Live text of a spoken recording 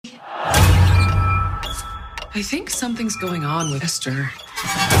I think something's going on with Esther.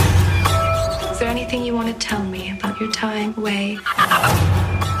 Is there anything you want to tell me about your time away?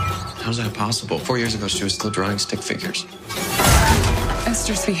 How's that possible? 4 years ago, she was still drawing stick figures.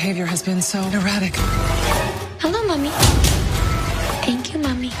 Esther's behavior has been so erratic. Hello, Mommy. Thank you,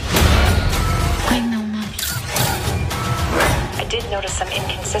 Mommy. I know, Mommy. I did notice some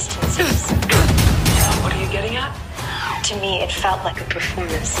inconsistencies. What are you getting at? To me, it felt like a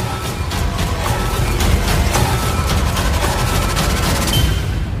performance.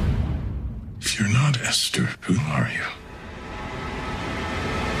 If you're not Esther, who are you?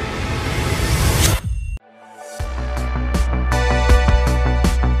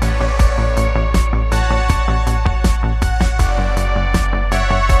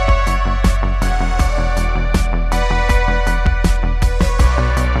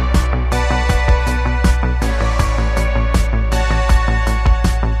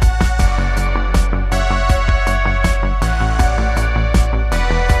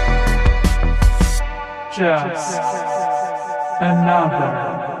 Just another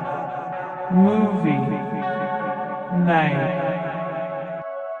movie night.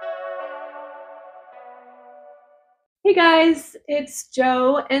 Hey guys, it's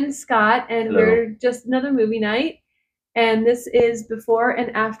Joe and Scott, and Hello. we're just another movie night. And this is before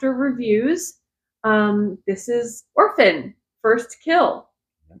and after reviews. This is Orphan First Kill.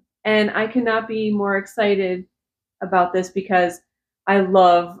 And I cannot be more excited about this because I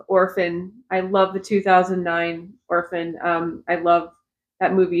love Orphan. I love the 2009 Orphan. I love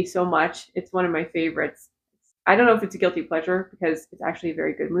that movie so much. It's one of my favorites. I don't know if it's a guilty pleasure because it's actually a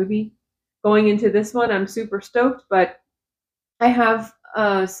very good movie. Going into this one, I'm super stoked, but I have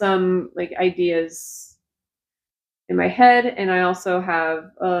some like ideas in my head, and I also have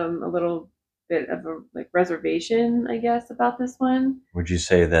a little bit of a like reservation, I guess, about this one. Would you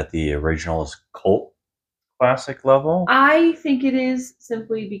say that the original is cult classic level? I think it is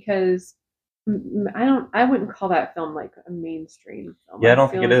simply because I wouldn't call that film like a mainstream film. Yeah, I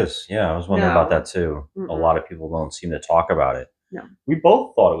don't think it is. Yeah, I was wondering about No. that too. A Mm-mm. lot of people don't seem to talk about it. No. We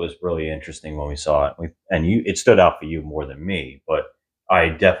both thought it was really interesting when we saw it, it stood out for you more than me. But I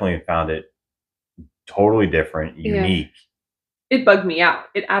definitely found it totally different, Yeah. unique. It bugged me out.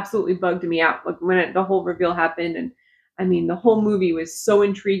 It absolutely bugged me out. Like when the whole reveal happened, and I mean, the whole movie was so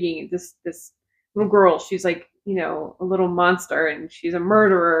intriguing. This little girl, she's like, you know, a little monster, and she's a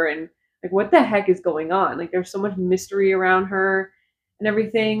murderer, and like, what the heck is going on? Like, there's so much mystery around her and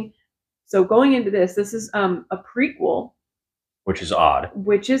everything. So going into this is a prequel, Which is odd.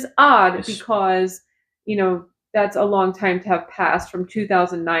 Yes. Because, you know, that's a long time to have passed from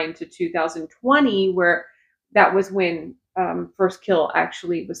 2009 to 2020, where that was when First Kill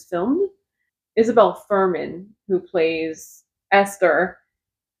actually was filmed. Isabel Furman, who plays Esther,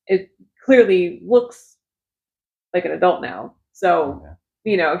 it clearly looks like an adult now. So,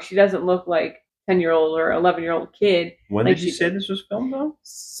 you know, she doesn't look like 10-year-old or 11-year-old kid. When like did you say this was filmed, though?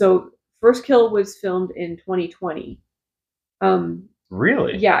 So First Kill was filmed in 2020.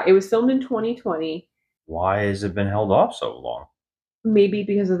 Really? Yeah, it was filmed in 2020. Why has it been held off so long? Maybe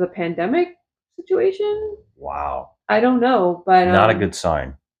because of the pandemic situation. Wow. I don't know, but Not a good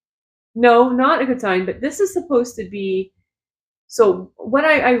sign. No, not a good sign. But this is supposed to be. So what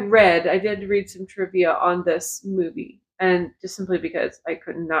I read, I did read some trivia on this movie, and just simply because I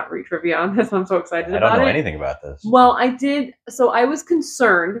could not read trivia on this, I'm so excited about it. I don't know anything about this. Well, I did. So I was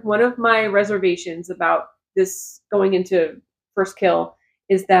concerned. One of my reservations about this going into First Kill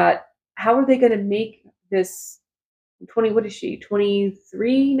is that how are they going to make this 20? What is she?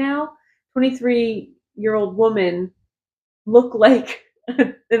 23 now? 23-year-old woman look like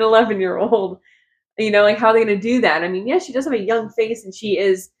an 11-year-old? You know, like how are they going to do that? I mean, yeah, she does have a young face, and she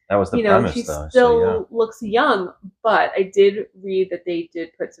is. That was the you know, premise, she though. still looks young, but I did read that they did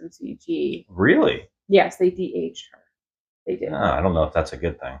put some CG. Really? Yes, they de-aged her. They did. I don't know if that's a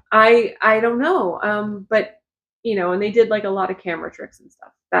good thing. I don't know. But you know, and they did like a lot of camera tricks and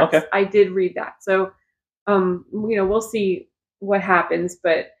stuff. Okay. I did read that. So, you know, we'll see what happens.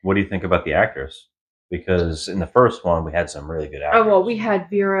 But What do you think about the actors? Because in the first one, we had some really good actors. oh well, we had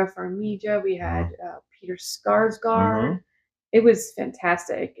Vera Farmiga, we had Peter Skarsgård. Mhm. It was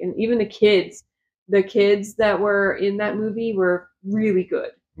fantastic, and even the kids that were in that movie were really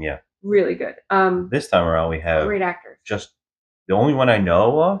good. Yeah. Really good. This time around, we have great actors. just the only one I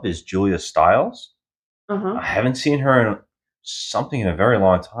know of is Julia Stiles. Uh-huh. I haven't seen her in something in a very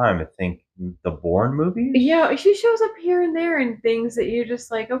long time. I think the Bourne movies. Yeah, she shows up here and there in things that you're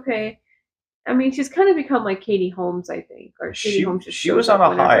just like, okay. I mean, she's kind of become like Katie Holmes, I think. Or Katie Holmes just she shows was on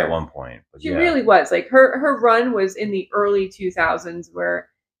up a high whenever. at one point. But She yeah. really was. Like her run was in the early 2000s where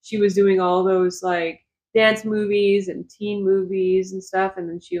she was doing all those like dance movies and teen movies and stuff, and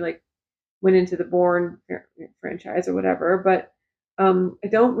then she like went into the Bourne franchise or whatever. But I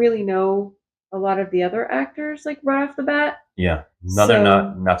don't really know a lot of the other actors like right off the bat. Yeah, another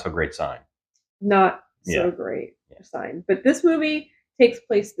So- not so great sign. Not so Yeah. great sign. But this movie takes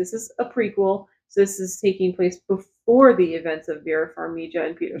place. This is a prequel. So this is taking place before the events of Vera Farmiga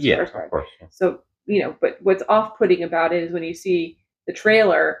and Peter Yeah, Sarsgaard. of course. Yeah. So, but what's off-putting about it is when you see the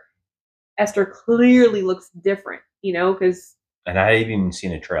trailer, Esther clearly looks different, because And I haven't even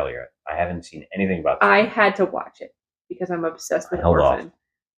seen a trailer yet. I haven't seen anything about this. I had to watch it because I'm obsessed with I held Orphan. off.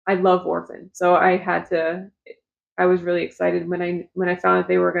 I love Orphan. So I was really excited when I found out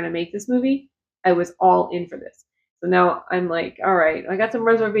they were going to make this movie. I was all in for this. So now I'm like, all right, I got some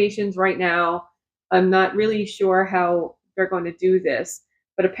reservations right now. I'm not really sure how they're going to do this,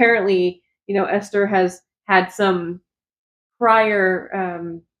 but apparently, Esther has had some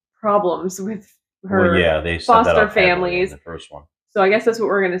prior problems with her Well, yeah, they set that foster up heavily in families. the first one. So I guess that's what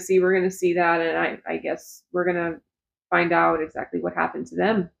we're going to see. We're going to see that, and I guess we're going to find out exactly what happened to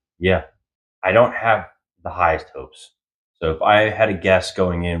them. Yeah, I don't have the highest hopes. So if I had a guess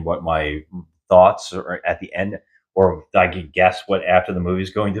going in what my thoughts are at the end, or if I could guess what after the movie is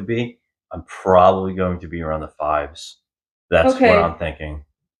going to be, I'm probably going to be around the 5s. That's Okay. what I'm thinking.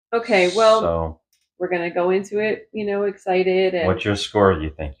 Okay, well, So we're going to go into it, excited. And what's your score do you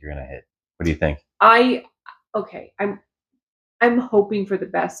think you're going to hit? What do you think? I'm hoping for the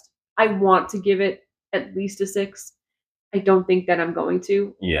best. I want to give it at least a 6. I don't think that I'm going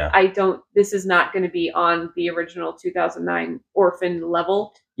to. Yeah. This is not going to be on the original 2009 Orphan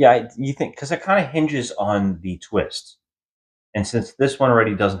level. Yeah, you think, because it kind of hinges on the twist. And since this one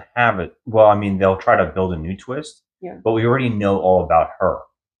already doesn't have it, well, I mean, they'll try to build a new twist. Yeah. But we already know all about her.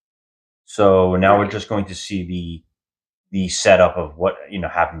 So now we're Right. just going to see the setup of what,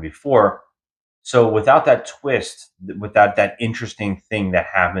 happened before. So without that twist, without that interesting thing that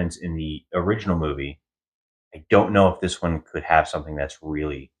happens in the original movie, I don't know if this one could have something that's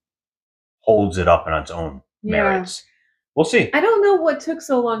really holds it up on its own merits. We'll see. I don't know what took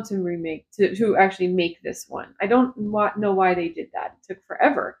so long to actually make this one. I don't know why they did that. It took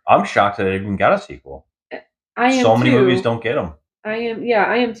forever. I'm shocked that it even got a sequel. I am So many too. movies don't get them. I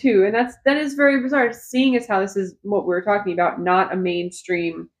am too, and that is very bizarre. Seeing as how this is what we're talking about, not a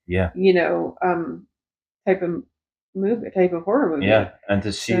mainstream, Yeah. type of horror movie. Yeah, and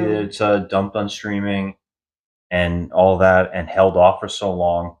to see So- that it's dumped on streaming and all that and held off for so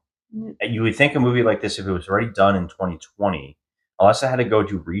long. Mm. You would think a movie like this, if it was already done in 2020, unless I had to go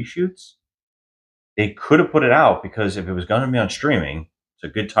do reshoots, they could have put it out, because if it was going to be on streaming, it's a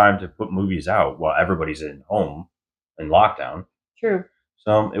good time to put movies out while everybody's at home in lockdown. True.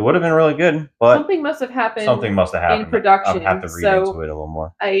 So it would have been really good, but Something must have happened. something must have happened. in production, I'll have to read so into it a little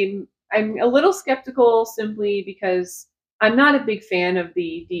more. I'm a little skeptical simply because I'm not a big fan of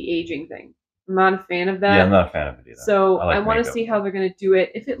the de-aging thing. I'm not a fan of that. Yeah, I'm not a fan of it either. So I like I want to makeup. see how they're going to do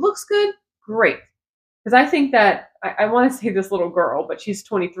it. If it looks good, great. Because I think that I want to say this little girl, but she's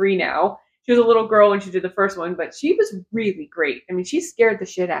 23 now. She was a little girl when she did the first one, but she was really great. I mean, she scared the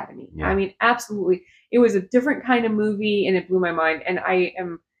shit out of me. Yeah. I mean, absolutely. It was a different kind of movie, and it blew my mind. And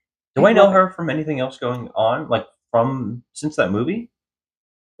Do I know love it. her from anything else going on, like since that movie?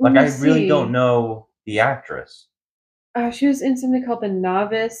 Let Like, me I really see. don't know the actress. She was in something called The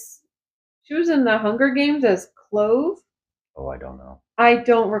Novice. She was in the Hunger Games as Clove. Oh, I don't know. I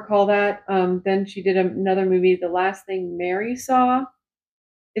don't recall that. Then she did another movie, The Last Thing Mary Saw,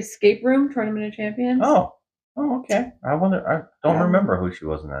 Escape Room, Tournament of Champions. Oh, okay. I wonder. I don't Um, remember who she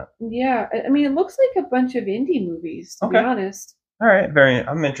was in that. Yeah, I mean, it looks like a bunch of indie movies, to be Okay. honest. All right,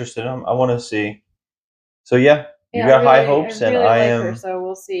 I'm interested. I want to see. So yeah, you Yeah, got high really- hopes, I and really I like am her, so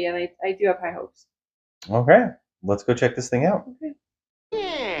we'll see. And I do have high hopes. okay. Let's go check this thing out.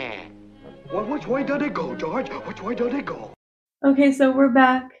 Well, which way did it go, George? Which way did it go? Okay, so we're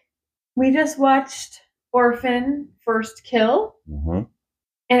back. We just watched Orphan First Kill, Mm-hmm.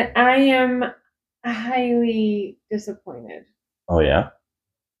 and I am highly disappointed. Oh yeah.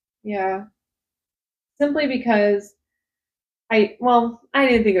 Yeah. Simply because I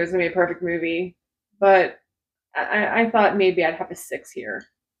didn't think it was going to be a perfect movie, but I thought maybe I'd have a 6 here.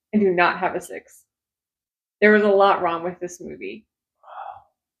 I do not have a 6. There was a lot wrong with this movie.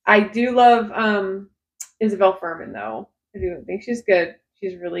 I do love Isabel Fuhrman, though. I do think she's good.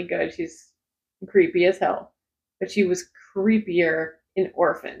 She's really good. She's creepy as hell. But she was creepier in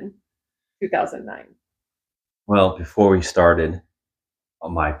Orphan 2009. Well, before we started,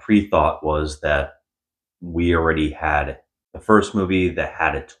 my pre-thought was that we already had the first movie that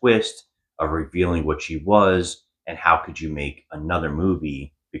had a twist of revealing what she was, and how could you make another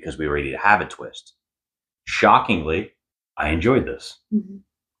movie because we already have a twist. shockingly, I enjoyed this. Mm-hmm.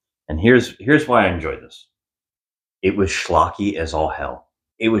 And here's why I enjoyed this. It was schlocky as all hell.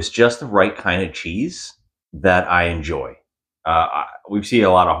 It was just the right kind of cheese that I enjoy. We see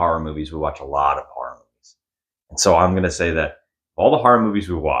a lot of horror movies. We watch a lot of horror movies. And so I'm going to say that all the horror movies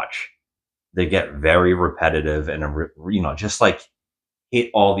we watch, they get very repetitive and, just like hit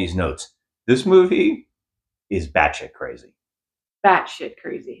all these notes. This movie is batshit crazy. Batshit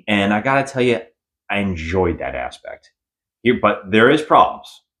crazy. And I got to tell you, I enjoyed that aspect. Here, but there is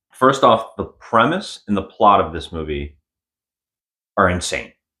problems. First off, the premise and the plot of this movie are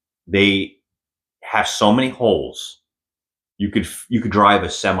insane. They have so many holes. You could drive a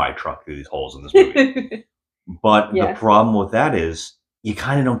semi truck through these holes in this movie. But the problem with that is you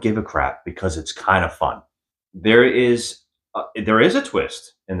kind of don't give a crap because it's kind of fun. There is a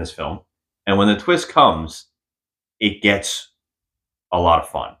twist in this film, and when the twist comes, it gets a lot of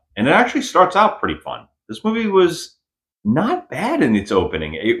fun. And it actually starts out pretty fun. This movie was not bad in its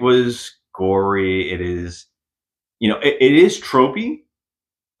opening. It was gory. It is, it is tropey,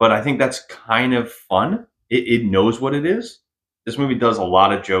 but I think that's kind of fun. It knows what it is. This movie does a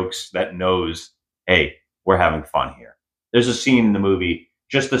lot of jokes that knows, hey, we're having fun here. There's a scene in the movie,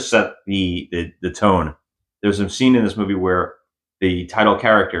 just to set the tone. There's a scene in this movie where the title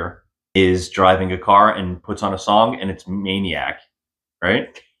character is driving a car and puts on a song, and it's Maniac,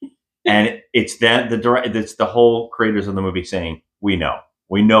 right? And it's the whole creators of the movie saying, we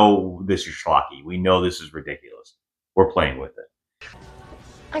know this is schlocky. We know this is ridiculous. We're playing with it.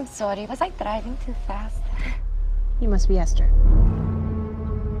 I'm sorry, was I driving too fast? You must be Esther.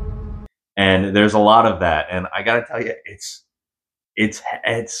 And there's a lot of that. And I got to tell you,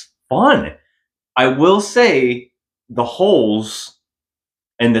 it's fun. I will say the holes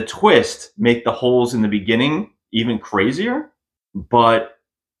and the twist make the holes in the beginning even crazier, but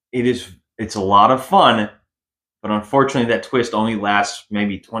it's a lot of fun. But unfortunately, that twist only lasts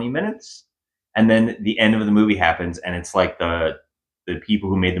maybe 20 minutes. And then the end of the movie happens, and it's like the people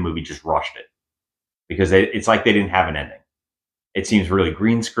who made the movie just rushed it because it's like they didn't have an ending. It seems really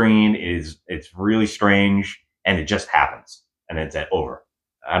green screen. It's really strange, and it just happens, and it's over.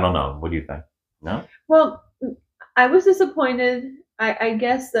 I don't know. What do you think? No? Well, I was disappointed. I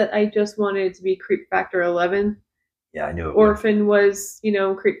guess that I just wanted it to be Creep Factor 11. Yeah, I knew it. Orphan was,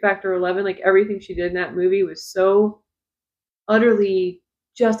 Creep Factor 11. Like everything she did in that movie was so utterly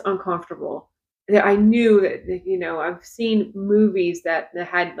just uncomfortable. I knew that, I've seen movies that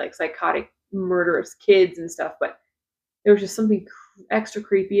had like psychotic, murderous kids and stuff, but there was just something extra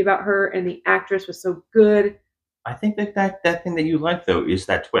creepy about her, and the actress was so good. I think that thing that you like, though, is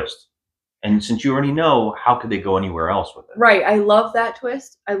that twist. And since you already know, how could they go anywhere else with it? Right. I love that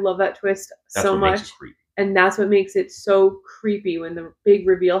twist. I love that twist so much. Makes it creepy. And that's what makes it so creepy when the big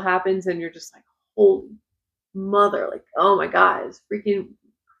reveal happens and you're just like, holy mother. Like, oh my God, it's freaking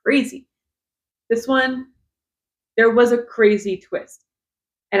crazy. This one, there was a crazy twist.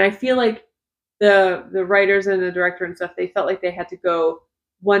 And I feel like the writers and the director and stuff, they felt like they had to go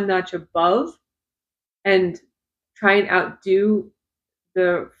one notch above and try and outdo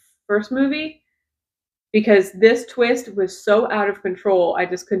the first movie, because this twist was so out of control. I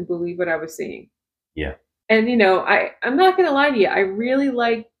just couldn't believe what I was seeing. Yeah. And I'm not gonna lie to you, I really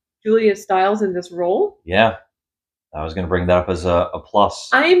like Julia Stiles in this role. Yeah. I was gonna bring that up as a plus.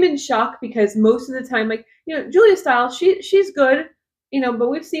 I am in shock because most of the time, like, Julia Stiles, she's good, but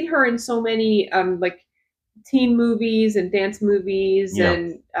we've seen her in so many like teen movies and dance movies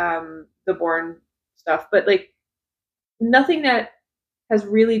and the Bourne stuff, but like nothing that has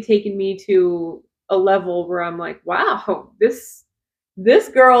really taken me to a level where I'm like, wow, this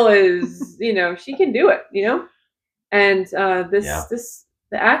girl is, she can do it, and the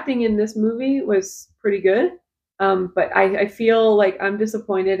acting in this movie was pretty good. But I feel like I'm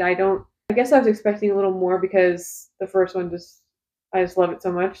disappointed. I guess I was expecting a little more because the first one I just love it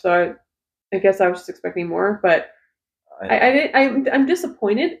so much. So I guess I was just expecting more, but I'm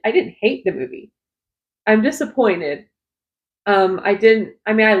disappointed. I didn't hate the movie. I'm disappointed. I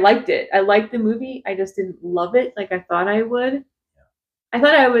liked it. I liked the movie. I just didn't love it like I thought I would. Yeah. I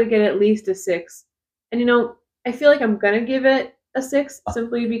thought I would get at least a 6. And I feel like I'm gonna give it a 6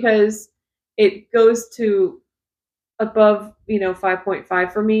 simply because it goes to above,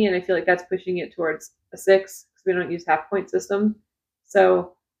 5.5 for me, and I feel like that's pushing it towards a 6 because we don't use half point system.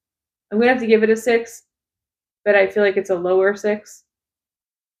 So I'm gonna have to give it a 6, but I feel like it's a lower 6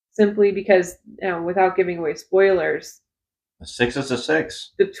 simply because, without giving away spoilers, a 6 is a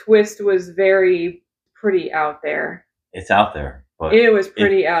 6. The twist was pretty out there. It's out there, but it was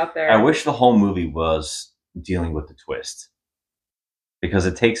pretty out there. I wish the whole movie was dealing with the twist, because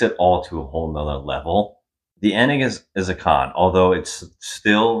it takes it all to a whole nother level. The ending is a con, although it's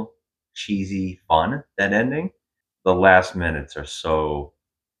still cheesy fun. That ending, the last minutes are so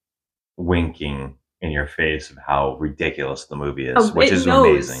winking in your face of how ridiculous the movie is, which is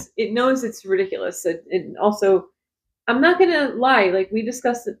amazing. It knows it's ridiculous. And also, I'm not gonna lie. Like we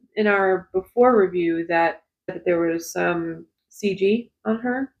discussed it in our before review that there was some CG on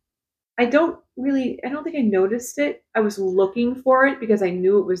her. I don't think I noticed it. I was looking for it because I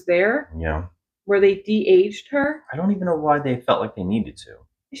knew it was there. Yeah. Where they de-aged her. I don't even know why they felt like they needed to.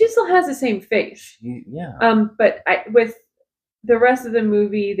 She still has the same face. Yeah. But with the rest of the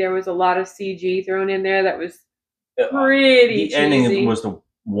movie, there was a lot of CG thrown in there that was pretty The cheesy. ending was the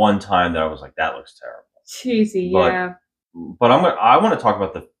one time that I was like, that looks terrible. Cheesy, But, yeah. But I want to talk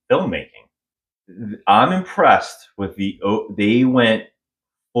about the filmmaking. I'm impressed with they went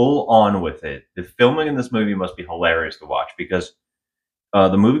full on with it. The filming in this movie must be hilarious to watch because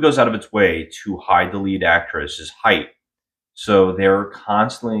the movie goes out of its way to hide the lead actress's height. So they're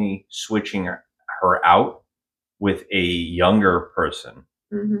constantly switching her out with a younger person.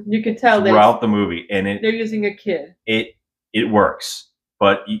 Mm-hmm. You can tell throughout the movie, and they're using a kid. It works,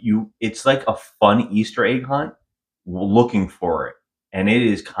 but it's like a fun Easter egg hunt looking for it, and it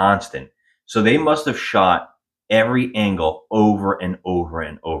is constant. So they must have shot every angle over and over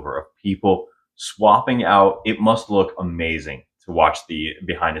and over of people swapping out. It must look amazing to watch the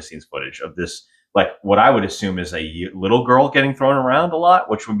behind the scenes footage of this, like what I would assume is a little girl getting thrown around a lot,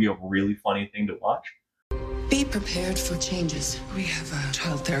 which would be a really funny thing to watch. Be prepared for changes. We have a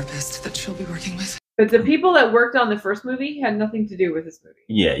child therapist that she'll be working with. But the people that worked on the first movie had nothing to do with this movie.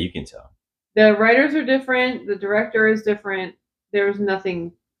 Yeah, you can tell. The writers are different. The director is different. There's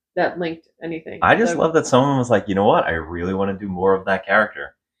nothing that linked anything. I just love that someone was like, you know what? I really want to do more of that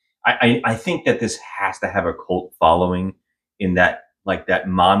character. I think that this has to have a cult following in that, like that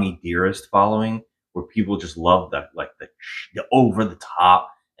mommy dearest following where people just love the over the top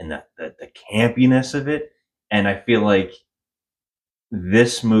and the campiness of it. And I feel like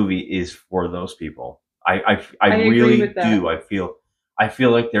this movie is for those people. I really do. I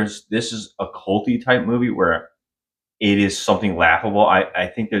feel like this is a culty type movie where it is something laughable. I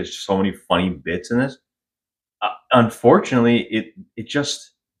think there's so many funny bits in this. Unfortunately, it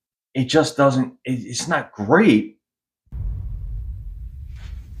just doesn't. It's not great.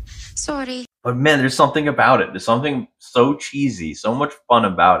 Sorry. But man, there's something about it. There's something so cheesy, so much fun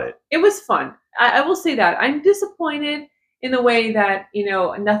about it. It was fun. I will say that. I'm disappointed in the way that,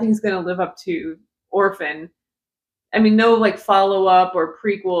 nothing's going to live up to Orphan. I mean, no like follow-up or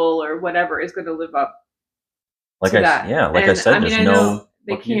prequel or whatever is going to live up to that. Yeah, like I said, there's I no... know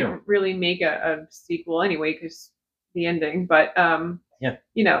they can't really make a sequel anyway because the ending. But,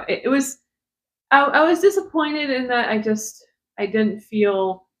 it was... I was disappointed in that I didn't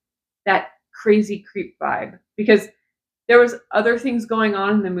feel that crazy creep vibe because there was other things going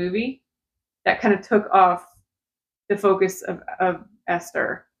on in the movie that kind of took off the focus of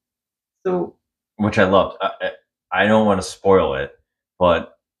Esther. So, which I loved. I don't want to spoil it,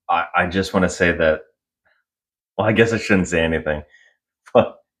 but I just want to say that, well, I guess I shouldn't say anything,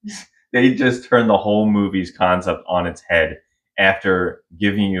 but they just turned the whole movie's concept on its head after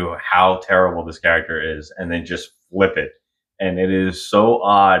giving you how terrible this character is, and then just flip it. And it is so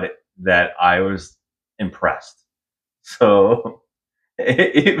odd that I was impressed. So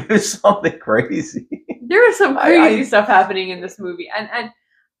it was something crazy. There was some crazy stuff happening in this movie, and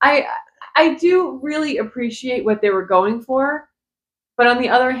I do really appreciate what they were going for, but on the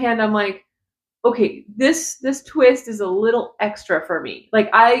other hand, I'm like, okay, this twist is a little extra for me. Like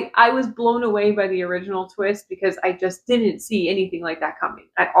I was blown away by the original twist because I just didn't see anything like that coming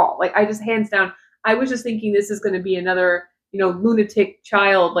at all. Like I just hands down, I was just thinking this is going to be another lunatic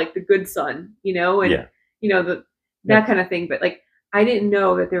child like the good son, and that kind of thing. But like I didn't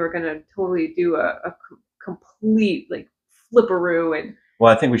know that they were going to totally do a complete like flipperoo. And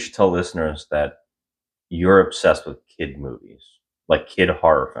well, I think we should tell listeners that you're obsessed with kid movies, like kid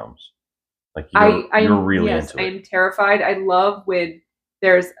horror films. Like you're really into it. I'm terrified. I love when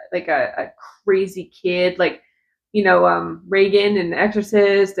there's like a crazy kid, like Reagan and The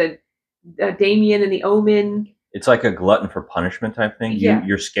Exorcist, and Damien and The Omen. It's like a glutton for punishment type thing. Yeah.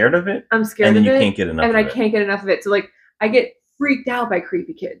 You're scared of it. I'm scared of it. And you can't get enough. And I can't get enough of it. So like I get freaked out by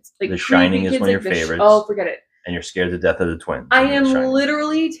creepy kids. Like The Shining is one of your favorites. Oh, forget it. And you're scared to death of the twins. I am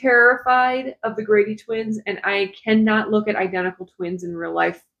literally terrified of the Grady twins, and I cannot look at identical twins in real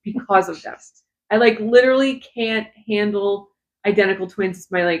life because of them. I like literally can't handle identical twins.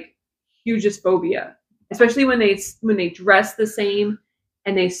 It's my like hugest phobia, especially when they dress the same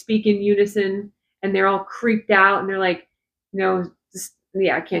and they speak in unison and they're all creeped out and they're like, just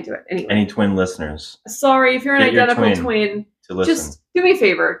Yeah, I can't do it. Anyway. Any twin listeners? Sorry, if you're an identical twin, to listen. just do me a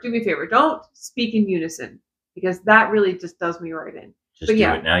favor. Do me a favor. Don't speak in unison because that really just does me right in. Just but do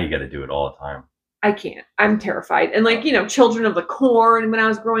yeah, it now. You got to do it all the time. I can't. I'm terrified. And like, Children of the Corn, when I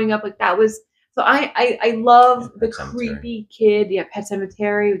was growing up, like that was so I love the creepy kid, Pet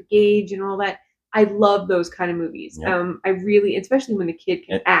Sematary with Gage and all that. I love those kind of movies. Yeah. I really, especially when the kid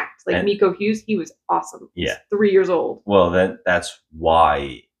can act. Like Miko Hughes, he was awesome. Yeah. He's 3 years old. Well, that's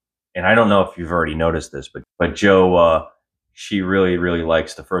why, and I don't know if you've already noticed this, but Jo, she really, really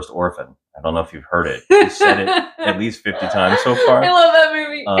likes the first Orphan. I don't know if you've heard it. She said it at least 50 times so far. I love that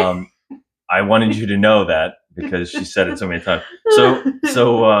movie. I wanted you to know that because she said it so many times.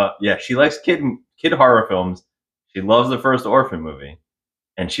 So yeah, she likes kid horror films. She loves the first Orphan movie.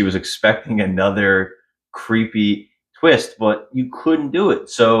 And she was expecting another creepy twist, but you couldn't do it.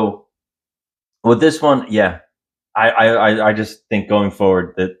 So with this one, yeah, I just think going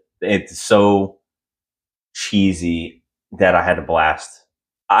forward that it's so cheesy that I had a blast.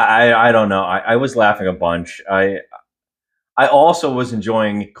 I don't know. I was laughing a bunch. I also was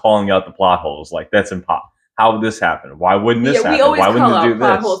enjoying calling out the plot holes. Like, that's impossible. How would this happen? Why wouldn't this happen? We always Why wouldn't call it do out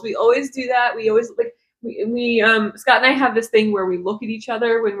plot this? holes. We always do that. We always like. We Scott and I have this thing where we look at each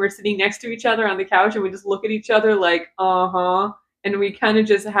other when we're sitting next to each other on the couch, and we just look at each other like, and we kind of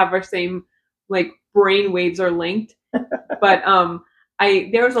just have our same like brain waves are linked. But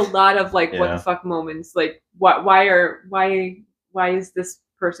there was a lot of like what the fuck moments. Like why is this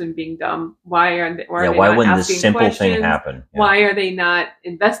person being dumb? Why wouldn't this simple thing happen? Yeah. Why are they not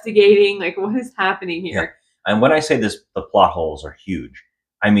investigating? Like, what is happening here? Yeah. And when I say this, the plot holes are huge.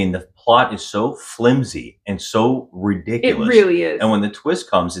 I mean, the plot is so flimsy and so ridiculous. It really is. And when the twist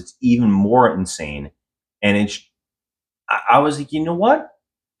comes, it's even more insane. And I was like, you know what?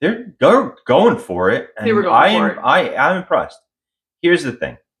 They're going for it. And they were going for it. I'm impressed. Here's the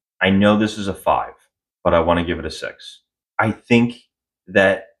thing. I know this is a 5, but I want to give it a 6. I think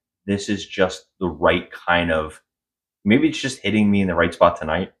that this is just the right kind of, maybe it's just hitting me in the right spot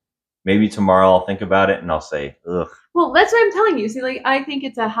tonight. Maybe tomorrow I'll think about it and I'll say, ugh. Well, that's what I'm telling you. See, like, I think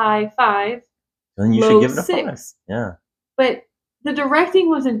it's a high 5. Then you should give it a 6. 5. Yeah. But the directing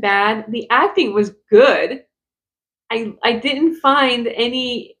wasn't bad. The acting was good. I didn't find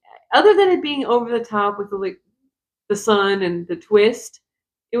any, other than it being over the top with the sun and the twist.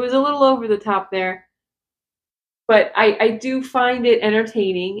 It was a little over the top there. But I do find it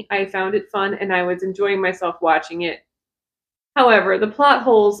entertaining. I found it fun, and I was enjoying myself watching it. However, the plot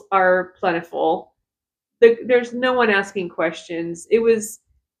holes are plentiful. There's no one asking questions. It was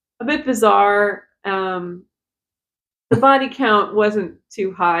a bit bizarre. The body count wasn't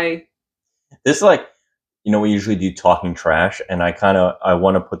too high. This is like, we usually do talking trash, and I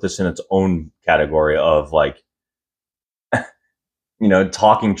want to put this in its own category of like,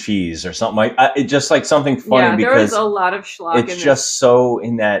 talking cheese or something like it. Just like something funny because there was a lot of schlock. It's just so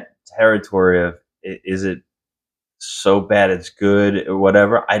in that territory of is it so bad it's good or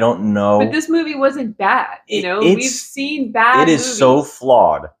whatever. I don't know. But this movie wasn't bad. We've seen bad. It is movies. So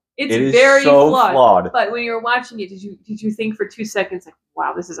flawed. It's very so flawed. But when you're watching it, did you think for 2 seconds like,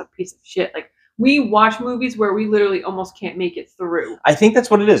 wow, this is a piece of shit? Like, we watch movies where we literally almost can't make it through. I think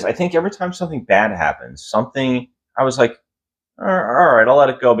that's what it is. I think every time something bad happens, I was like, all right, I'll let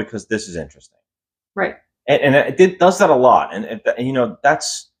it go because this is interesting. Right. And it does that a lot. And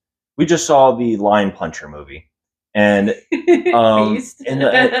we just saw the Lion Puncher movie. And and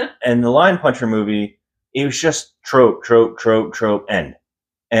the Lion Puncher movie, it was just trope, end.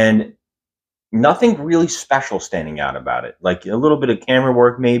 And nothing really special standing out about it. Like a little bit of camera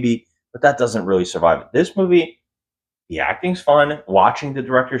work maybe, but that doesn't really survive it. This movie, the acting's fun. Watching the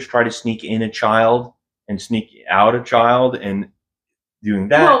directors try to sneak in a child and sneak out a child and doing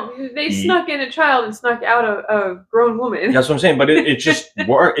that. Well, they snuck in a child and snuck out a grown woman. That's what I'm saying. But it just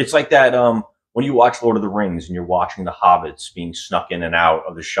worked. It's like that when you watch Lord of the Rings and you're watching the hobbits being snuck in and out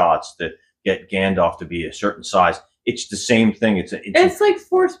of the shots to get Gandalf to be a certain size. It's the same thing. It's like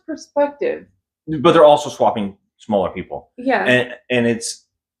forced perspective. But they're also swapping smaller people. Yeah. And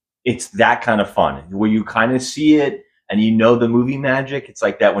it's that kind of fun where you kind of see it and the movie magic. It's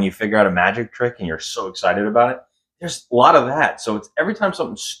like that when you figure out a magic trick and you're so excited about it. There's a lot of that. So it's every time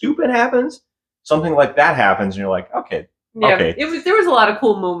something stupid happens, something like that happens, and you're like, okay. Yeah, okay. There was a lot of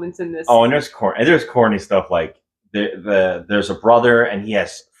cool moments in this. Oh, and there's corny stuff like there's a brother and he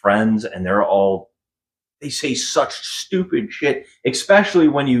has friends and they say such stupid shit, especially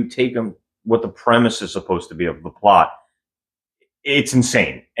when you take them what the premise is supposed to be of the plot. it's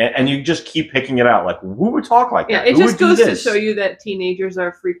insane. And you just keep picking it out. Like, who would talk like that? It Who just would do goes to this? show you that teenagers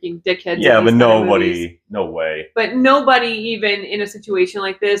are freaking dickheads. Yeah, in but these kind of nobody, movies. no way. But nobody, even in a situation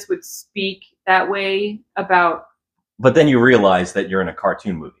like this, would speak that way about. But then you realize that you're in a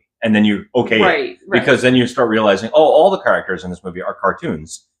cartoon movie. And then you, right. Because then you start realizing, oh, all the characters in this movie are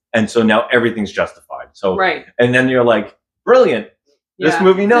cartoons. And so now everything's justified. So, right. And then you're like, brilliant. This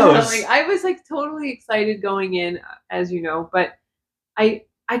movie knows. Like, I was like totally excited going in, as you know, but I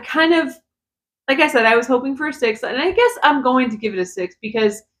kind of, like I said, I was hoping for a 6, and I guess I'm going to give it a 6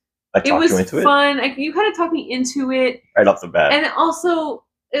 because it was fun. You kind of talked me into it right off the bat, and also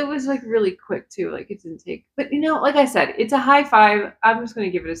it was like really quick too. Like it didn't take, but like I said, it's a high 5. I'm just going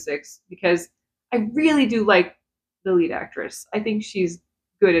to give it a 6 because I really do like the lead actress. I think she's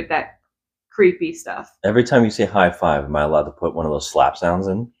good at that creepy stuff. Every time you say high 5, am I allowed to put one of those slap sounds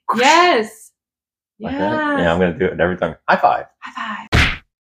in? Yes. Like yes. That? Yeah, I'm going to do it every time. High 5. High 5.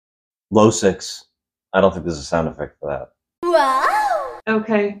 Low 6. I don't think there's a sound effect for that. Wow.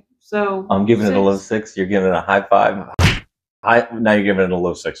 Okay, so I'm giving it a low 6. You're giving it a high 5. Now you're giving it a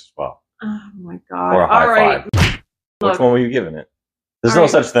low 6 as well. Oh my god. Or a high 5. Look, which one were you giving it? There's no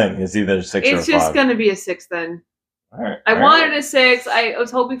such thing as either a 6 or a 5. It's just going to be a 6 then. All right. I wanted a 6. I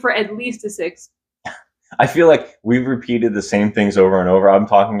was hoping for at least a 6. I feel like we've repeated the same things over and over. I'm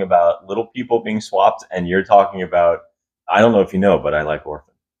talking about little people being swapped, and you're talking about, I don't know if you know, but I like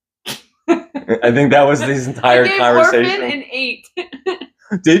Orphan. I think that was this entire conversation. I gave Orphan an 8.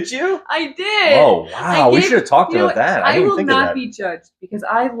 Did you? I did. Oh, wow. We should have talked about that. I will not be judged because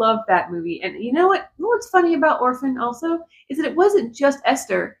I love that movie. And you know what? You know what's funny about Orphan also is that it wasn't just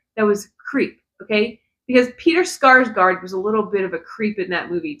Esther that was creep, okay? Because Peter Skarsgård was a little bit of a creep in that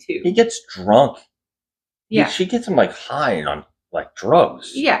movie too. He gets drunk. Yeah. She gets him like high on like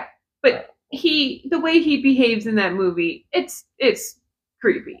drugs. Yeah. But the way he behaves in that movie, it's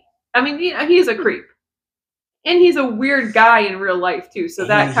creepy. I mean, he's a creep. And he's a weird guy in real life too, so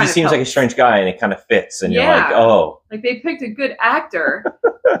that kind of he seems helps. like a strange guy, and it kind of fits. And you're like, oh, like they picked a good actor.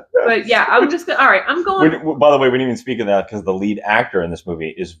 But yeah, I'm just gonna. All right, I'm going. By the way, we didn't even speak of that because the lead actor in this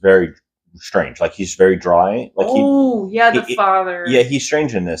movie is very strange. Like he's very dry. Like the father. Yeah, he's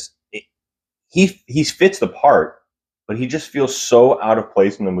strange in this. He fits the part, but he just feels so out of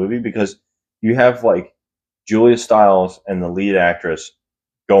place in the movie because you have like Julia Stiles and the lead actress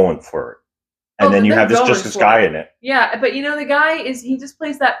going for it. And then you have this guy in it. Yeah, but the guy he just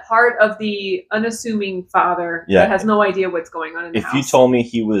plays that part of the unassuming father that has no idea what's going on in the house. If you told me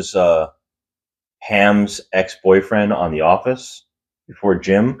he was Ham's ex-boyfriend on The Office before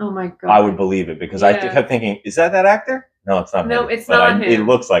Jim, oh my god, I would believe it because I kept thinking, is that actor? No, it's not him. No, it's not him. It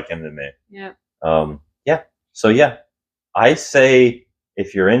looks like him to me. Yeah. So yeah, I say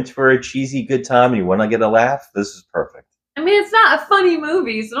if you're in for a cheesy good time and you want to get a laugh, this is perfect. I mean, it's not a funny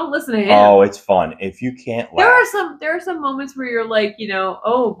movie, so don't listen to him. Oh, it's fun. If you can't laugh. There are some moments where you're like,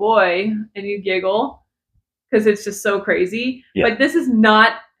 oh boy, and you giggle because it's just so crazy. Yeah. But this is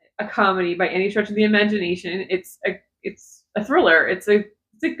not a comedy by any stretch of the imagination. It's a thriller. It's a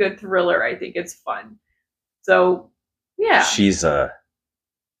good thriller. I think it's fun. So, yeah. She's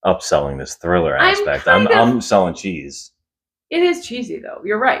upselling this thriller aspect. I'm selling cheese. It is cheesy though.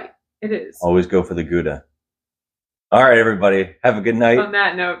 You're right. It is. Always go for the Gouda. All right, everybody. Have a good night. On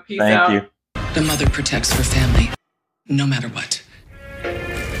that note, peace out. Thank you. The mother protects her family, no matter what.